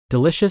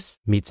Delicious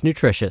meets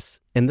nutritious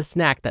in the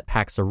snack that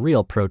packs a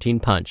real protein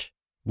punch.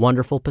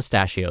 Wonderful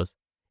Pistachios.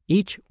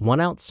 Each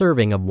 1-ounce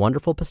serving of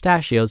Wonderful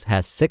Pistachios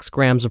has 6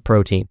 grams of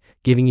protein,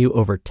 giving you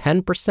over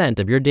 10%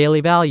 of your daily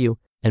value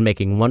and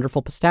making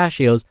Wonderful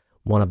Pistachios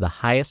one of the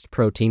highest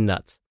protein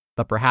nuts.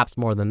 But perhaps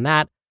more than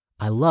that,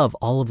 I love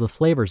all of the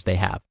flavors they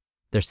have.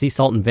 Their sea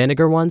salt and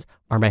vinegar ones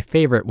are my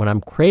favorite when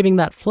I'm craving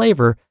that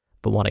flavor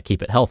but want to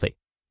keep it healthy.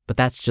 But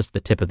that's just the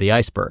tip of the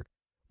iceberg.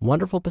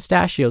 Wonderful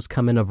Pistachios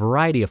come in a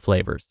variety of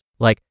flavors,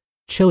 like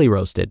chili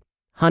roasted,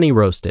 honey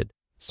roasted,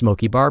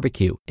 smoky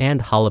barbecue,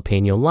 and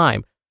jalapeno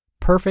lime,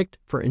 perfect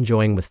for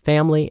enjoying with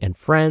family and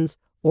friends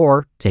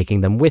or taking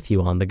them with you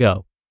on the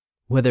go.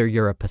 Whether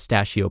you're a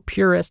pistachio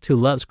purist who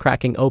loves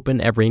cracking open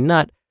every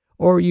nut,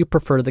 or you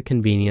prefer the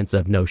convenience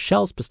of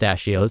no-shells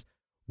pistachios,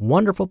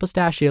 Wonderful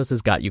Pistachios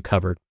has got you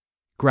covered.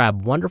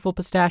 Grab Wonderful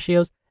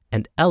Pistachios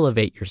and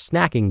elevate your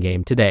snacking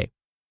game today.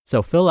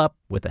 So fill up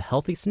with a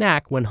healthy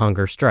snack when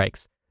hunger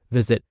strikes.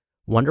 Visit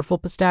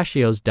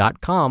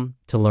wonderfulpistachios.com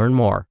to learn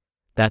more.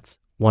 That's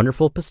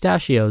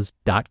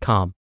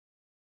wonderfulpistachios.com.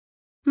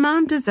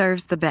 Mom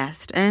deserves the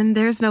best, and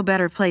there's no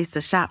better place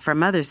to shop for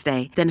Mother's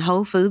Day than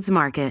Whole Foods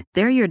Market.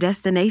 They're your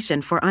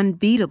destination for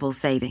unbeatable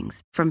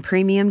savings, from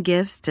premium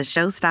gifts to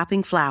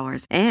show-stopping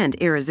flowers and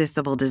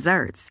irresistible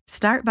desserts.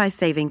 Start by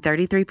saving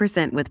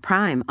 33% with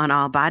Prime on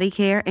all body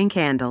care and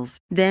candles.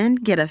 Then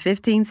get a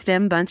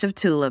 15-stem bunch of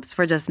tulips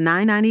for just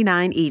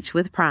 $9.99 each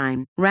with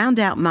Prime. Round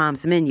out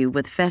Mom's menu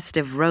with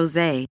festive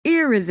rosé,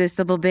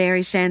 irresistible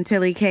berry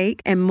chantilly cake,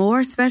 and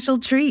more special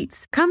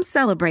treats. Come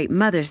celebrate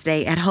Mother's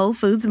Day at Whole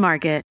Foods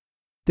Market.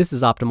 This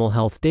is Optimal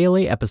Health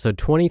Daily, episode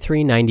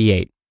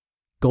 2398.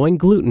 Going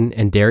Gluten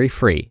and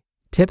Dairy-Free.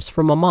 Tips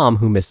from a Mom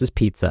Who Misses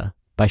Pizza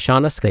by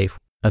Shawna Scafe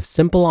of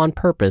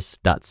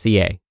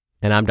simpleonpurpose.ca.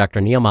 And I'm Dr.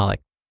 Neil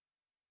Malik.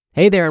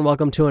 Hey there, and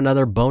welcome to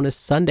another bonus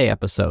Sunday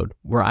episode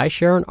where I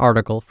share an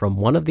article from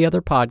one of the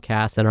other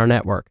podcasts in our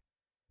network.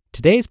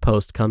 Today's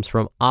post comes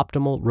from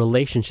Optimal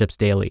Relationships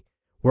Daily,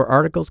 where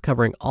articles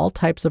covering all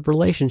types of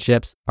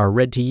relationships are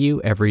read to you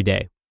every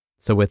day.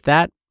 So with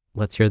that,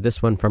 let's hear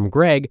this one from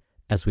Greg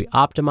as we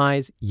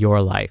optimize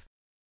your life.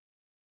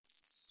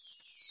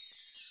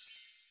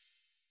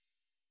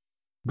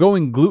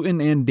 Going Gluten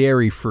and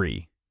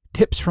Dairy-Free.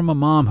 Tips from a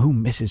Mom Who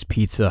Misses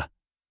Pizza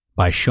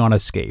by Shawna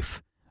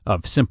Scafe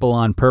of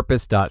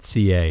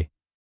simpleonpurpose.ca.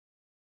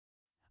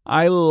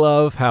 I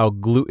love how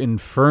gluten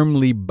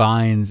firmly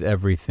binds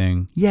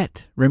everything,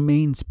 yet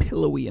remains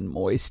pillowy and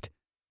moist.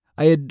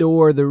 I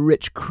adore the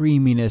rich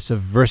creaminess of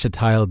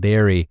versatile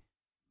dairy,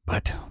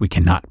 but we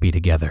cannot be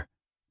together.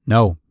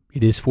 No,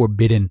 it is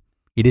forbidden.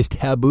 It is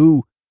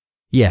taboo.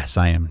 Yes,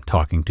 I am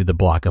talking to the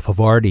block of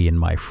Havarti in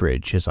my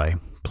fridge as I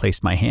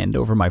place my hand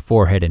over my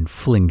forehead and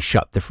fling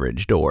shut the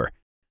fridge door.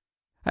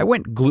 I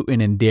went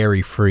gluten and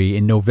dairy-free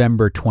in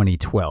November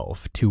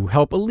 2012 to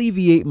help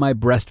alleviate my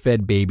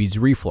breastfed baby's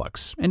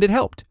reflux, and it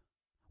helped.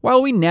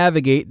 While we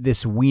navigate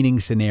this weaning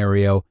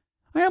scenario,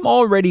 I am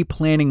already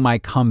planning my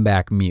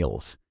comeback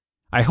meals.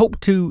 I hope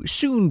to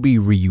soon be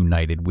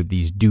reunited with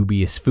these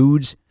dubious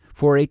foods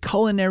for a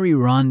culinary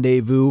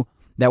rendezvous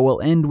that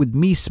will end with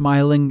me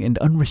smiling and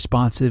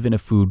unresponsive in a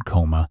food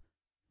coma.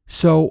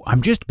 So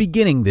I'm just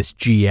beginning this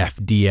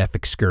GFDF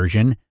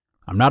excursion.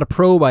 I'm not a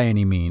pro by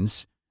any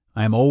means.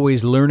 I am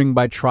always learning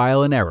by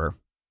trial and error.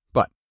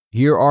 But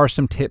here are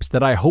some tips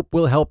that I hope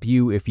will help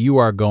you if you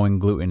are going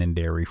gluten and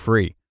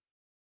dairy-free.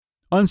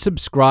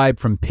 Unsubscribe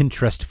from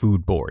Pinterest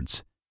food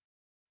boards.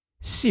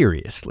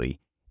 Seriously,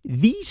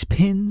 these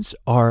pins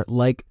are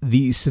like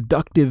the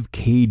seductive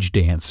cage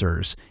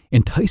dancers,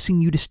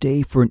 enticing you to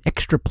stay for an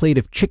extra plate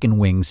of chicken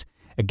wings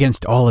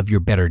against all of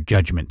your better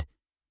judgment.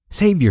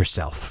 Save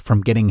yourself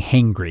from getting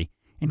hangry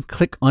and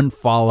click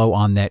unfollow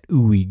on that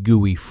ooey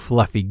gooey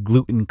fluffy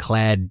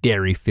gluten-clad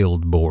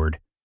dairy-filled board.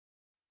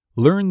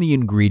 Learn the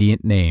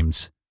ingredient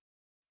names.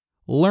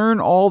 Learn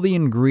all the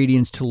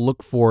ingredients to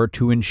look for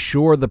to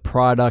ensure the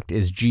product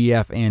is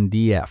GF and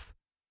DF.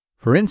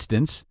 For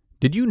instance,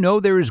 did you know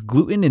there is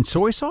gluten in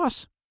soy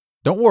sauce?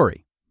 Don't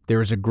worry,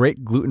 there is a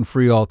great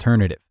gluten-free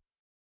alternative.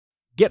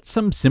 Get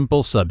some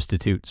simple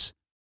substitutes.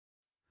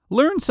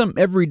 Learn some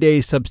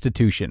everyday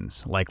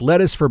substitutions, like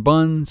lettuce for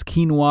buns,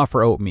 quinoa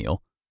for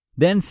oatmeal.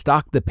 Then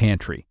stock the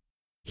pantry.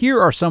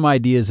 Here are some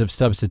ideas of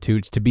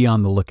substitutes to be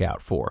on the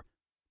lookout for.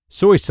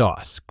 Soy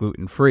sauce,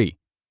 gluten-free.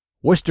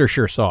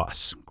 Worcestershire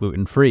sauce,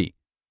 gluten-free.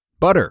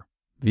 Butter,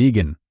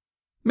 vegan.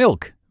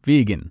 Milk,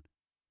 vegan.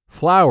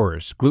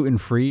 Flours,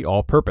 gluten-free,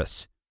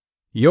 all-purpose.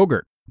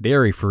 Yogurt,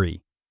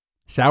 dairy-free.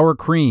 Sour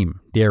cream,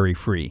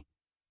 dairy-free.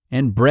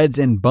 And breads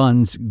and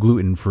buns,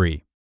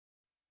 gluten-free.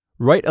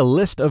 Write a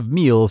list of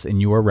meals in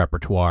your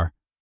repertoire.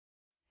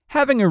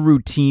 Having a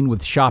routine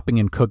with shopping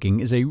and cooking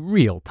is a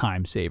real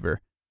time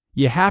saver.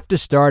 You have to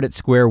start at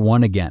square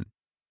one again.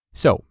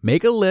 So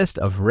make a list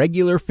of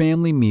regular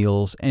family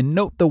meals and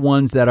note the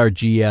ones that are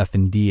GF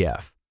and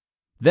DF.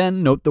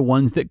 Then note the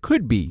ones that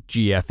could be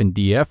GF and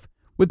DF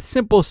with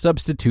simple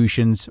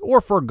substitutions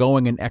or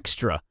foregoing an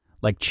extra,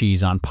 like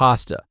cheese on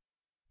pasta.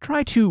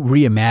 Try to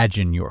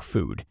reimagine your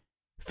food.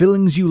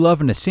 Fillings you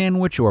love in a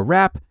sandwich or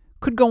wrap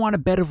Could go on a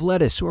bed of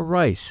lettuce or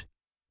rice.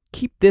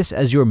 Keep this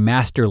as your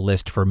master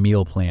list for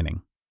meal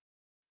planning.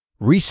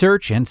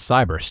 Research and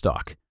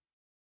cyberstalk.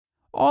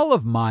 All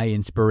of my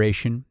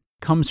inspiration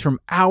comes from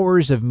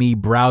hours of me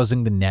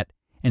browsing the net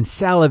and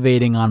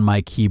salivating on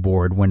my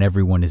keyboard when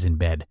everyone is in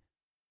bed.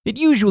 It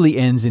usually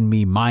ends in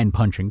me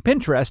mind-punching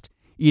Pinterest,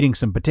 eating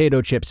some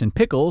potato chips and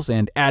pickles,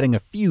 and adding a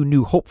few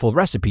new hopeful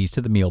recipes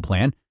to the meal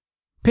plan.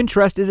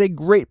 Pinterest is a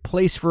great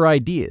place for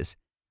ideas.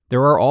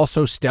 There are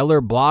also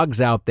stellar blogs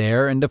out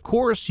there, and of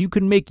course, you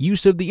can make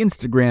use of the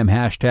Instagram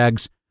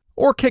hashtags,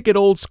 or kick it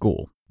old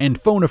school, and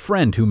phone a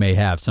friend who may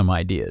have some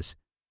ideas.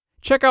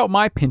 Check out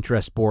my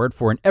Pinterest board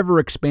for an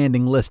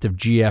ever-expanding list of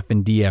GF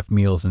and DF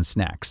meals and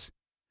snacks.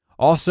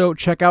 Also,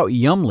 check out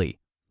Yumly.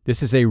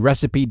 This is a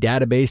recipe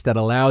database that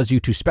allows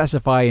you to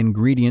specify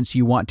ingredients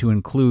you want to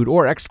include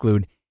or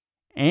exclude,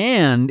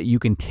 and you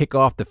can tick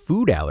off the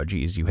food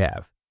allergies you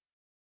have.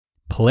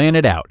 Plan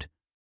it out.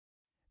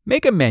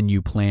 Make a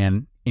menu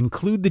plan.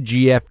 Include the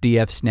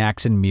GFDF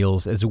snacks and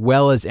meals as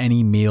well as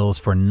any meals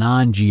for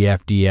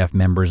non-GFDF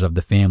members of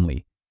the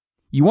family.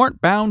 You aren't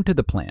bound to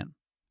the plan,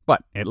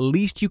 but at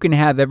least you can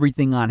have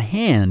everything on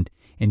hand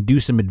and do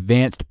some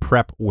advanced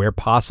prep where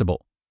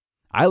possible.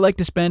 I like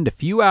to spend a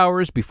few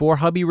hours before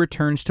hubby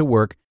returns to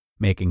work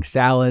making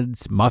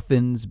salads,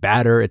 muffins,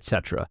 batter,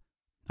 etc.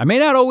 I may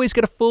not always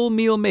get a full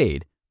meal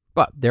made,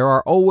 but there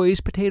are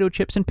always potato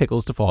chips and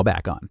pickles to fall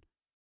back on.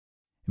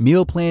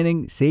 Meal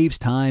planning saves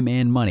time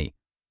and money.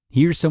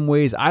 Here's some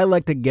ways I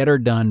like to get her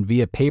done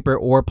via paper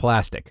or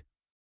plastic.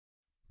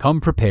 Come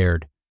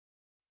prepared.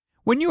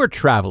 When you are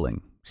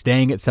traveling,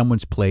 staying at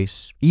someone's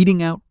place,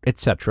 eating out,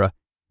 etc.,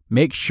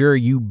 make sure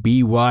you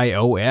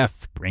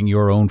BYOF, bring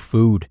your own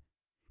food.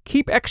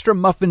 Keep extra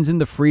muffins in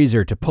the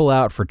freezer to pull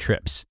out for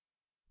trips.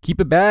 Keep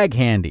a bag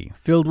handy,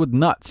 filled with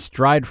nuts,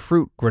 dried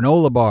fruit,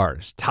 granola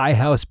bars, Thai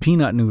house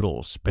peanut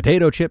noodles,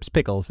 potato chips,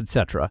 pickles,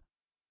 etc.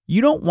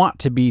 You don't want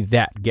to be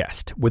that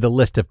guest with a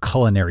list of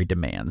culinary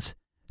demands.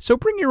 So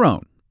bring your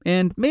own,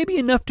 and maybe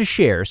enough to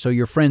share so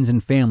your friends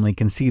and family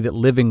can see that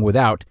living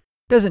without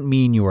doesn't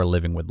mean you are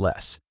living with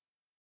less.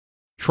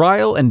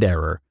 Trial and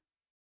error.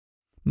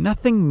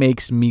 Nothing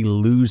makes me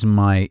lose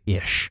my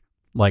ish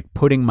like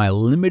putting my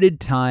limited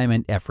time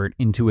and effort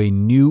into a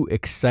new,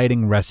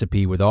 exciting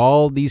recipe with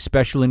all these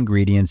special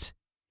ingredients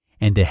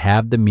and to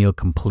have the meal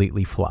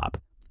completely flop,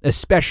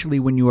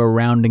 especially when you are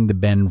rounding the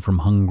bend from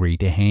hungry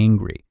to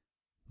hangry.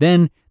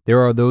 Then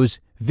there are those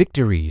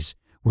victories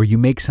where you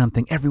make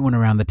something everyone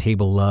around the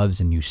table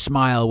loves and you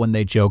smile when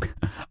they joke,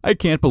 "I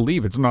can't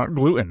believe it's not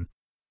gluten."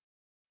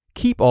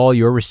 Keep all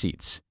your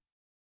receipts.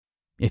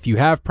 If you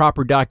have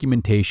proper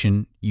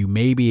documentation, you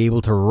may be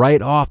able to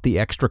write off the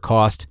extra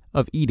cost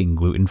of eating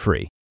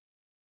gluten-free.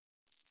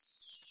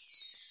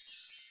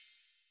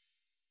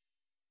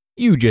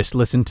 You just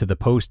listened to the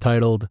post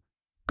titled,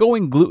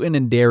 "Going Gluten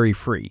and Dairy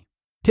Free,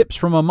 Tips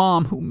from a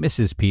Mom Who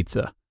Misses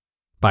Pizza,"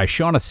 by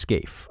Shawna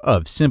Scafe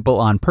of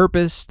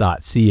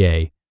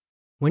simpleonpurpose.ca.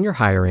 When you're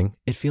hiring,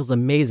 it feels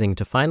amazing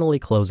to finally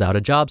close out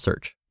a job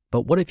search.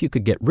 But what if you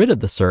could get rid of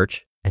the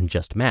search and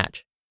just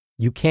match?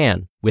 You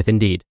can with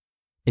Indeed.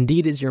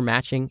 Indeed is your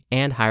matching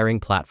and hiring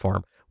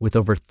platform with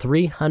over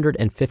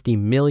 350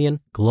 million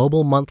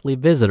global monthly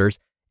visitors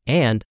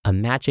and a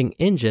matching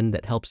engine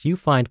that helps you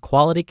find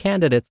quality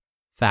candidates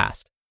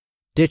fast.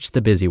 Ditch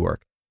the busy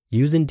work.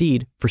 Use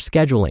Indeed for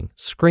scheduling,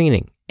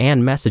 screening,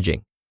 and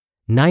messaging.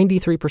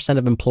 93%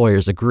 of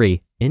employers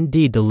agree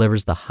Indeed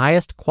delivers the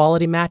highest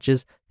quality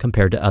matches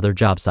compared to other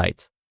job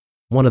sites.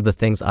 One of the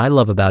things I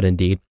love about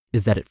Indeed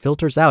is that it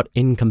filters out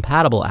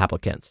incompatible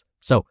applicants.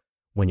 So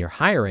when you're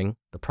hiring,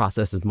 the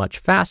process is much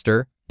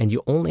faster and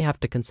you only have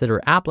to consider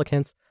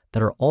applicants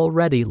that are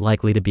already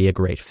likely to be a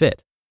great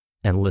fit.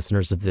 And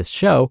listeners of this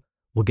show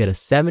will get a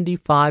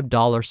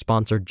 $75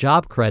 sponsored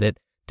job credit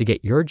to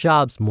get your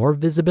jobs more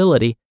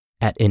visibility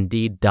at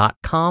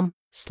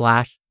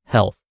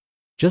Indeed.com/health.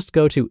 Just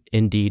go to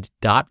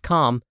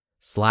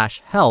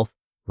Indeed.com/health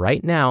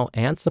right now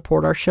and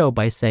support our show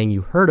by saying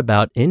you heard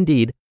about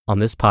Indeed on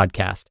this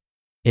podcast.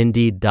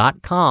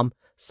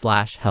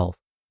 Indeed.com/health.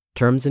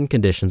 Terms and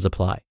conditions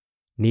apply.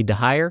 Need to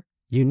hire?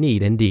 You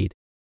need Indeed.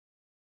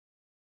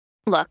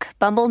 Look,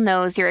 Bumble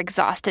knows you're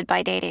exhausted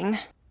by dating.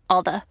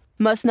 All the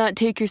must not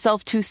take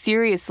yourself too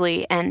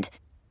seriously and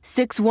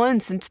 6'1"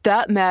 since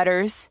that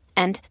matters.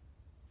 And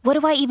what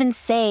do I even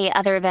say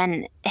other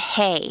than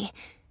hey?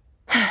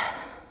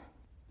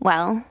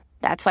 Well,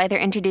 that's why they're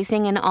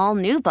introducing an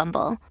all-new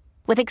Bumble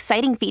with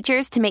exciting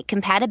features to make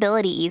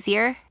compatibility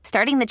easier,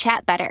 starting the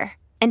chat better,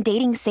 and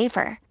dating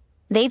safer.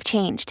 They've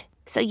changed,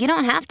 so you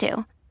don't have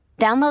to.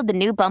 Download the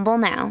new Bumble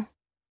now.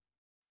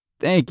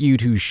 Thank you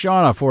to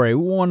Shawna for a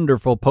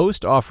wonderful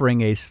post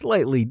offering a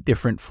slightly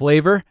different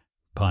flavor,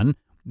 pun,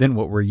 than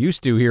what we're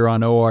used to here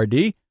on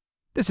ORD.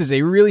 This is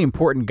a really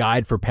important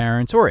guide for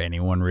parents, or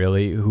anyone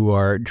really, who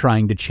are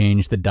trying to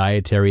change the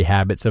dietary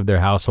habits of their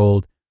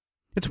household.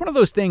 It's one of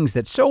those things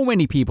that so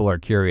many people are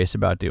curious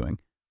about doing,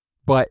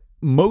 but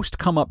most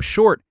come up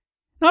short,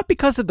 not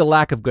because of the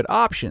lack of good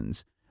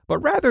options, but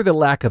rather the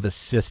lack of a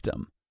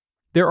system.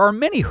 There are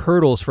many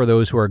hurdles for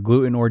those who are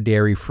gluten or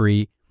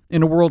dairy-free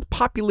in a world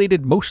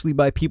populated mostly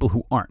by people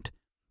who aren't.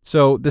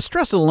 So the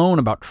stress alone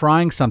about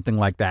trying something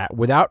like that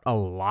without a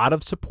lot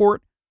of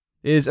support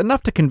is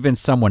enough to convince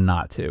someone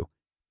not to.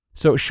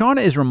 So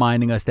Shawna is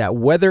reminding us that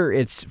whether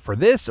it's for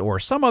this or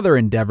some other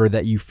endeavor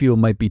that you feel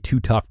might be too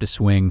tough to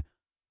swing,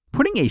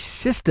 putting a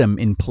system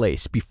in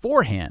place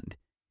beforehand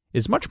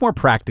is much more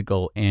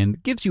practical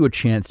and gives you a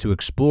chance to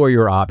explore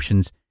your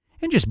options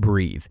and just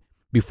breathe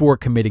before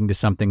committing to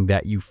something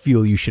that you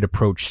feel you should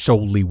approach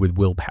solely with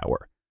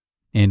willpower.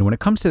 And when it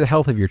comes to the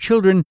health of your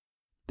children,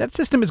 that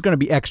system is going to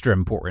be extra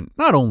important,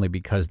 not only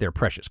because they're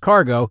precious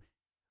cargo,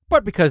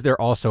 but because they're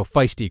also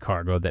feisty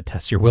cargo that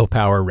tests your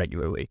willpower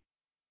regularly.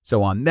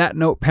 So on that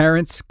note,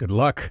 parents, good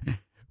luck.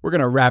 We're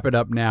going to wrap it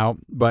up now,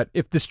 but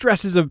if the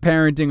stresses of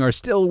parenting are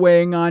still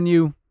weighing on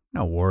you,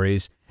 no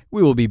worries.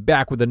 We will be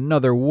back with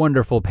another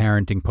wonderful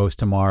parenting post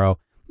tomorrow,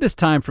 this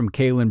time from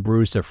Kaylin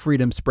Bruce of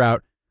Freedom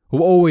Sprout,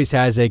 who always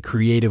has a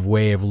creative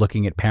way of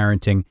looking at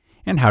parenting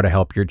and how to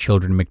help your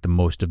children make the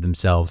most of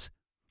themselves.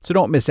 So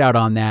don't miss out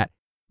on that.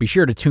 Be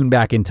sure to tune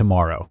back in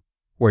tomorrow,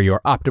 where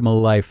your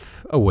optimal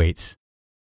life awaits.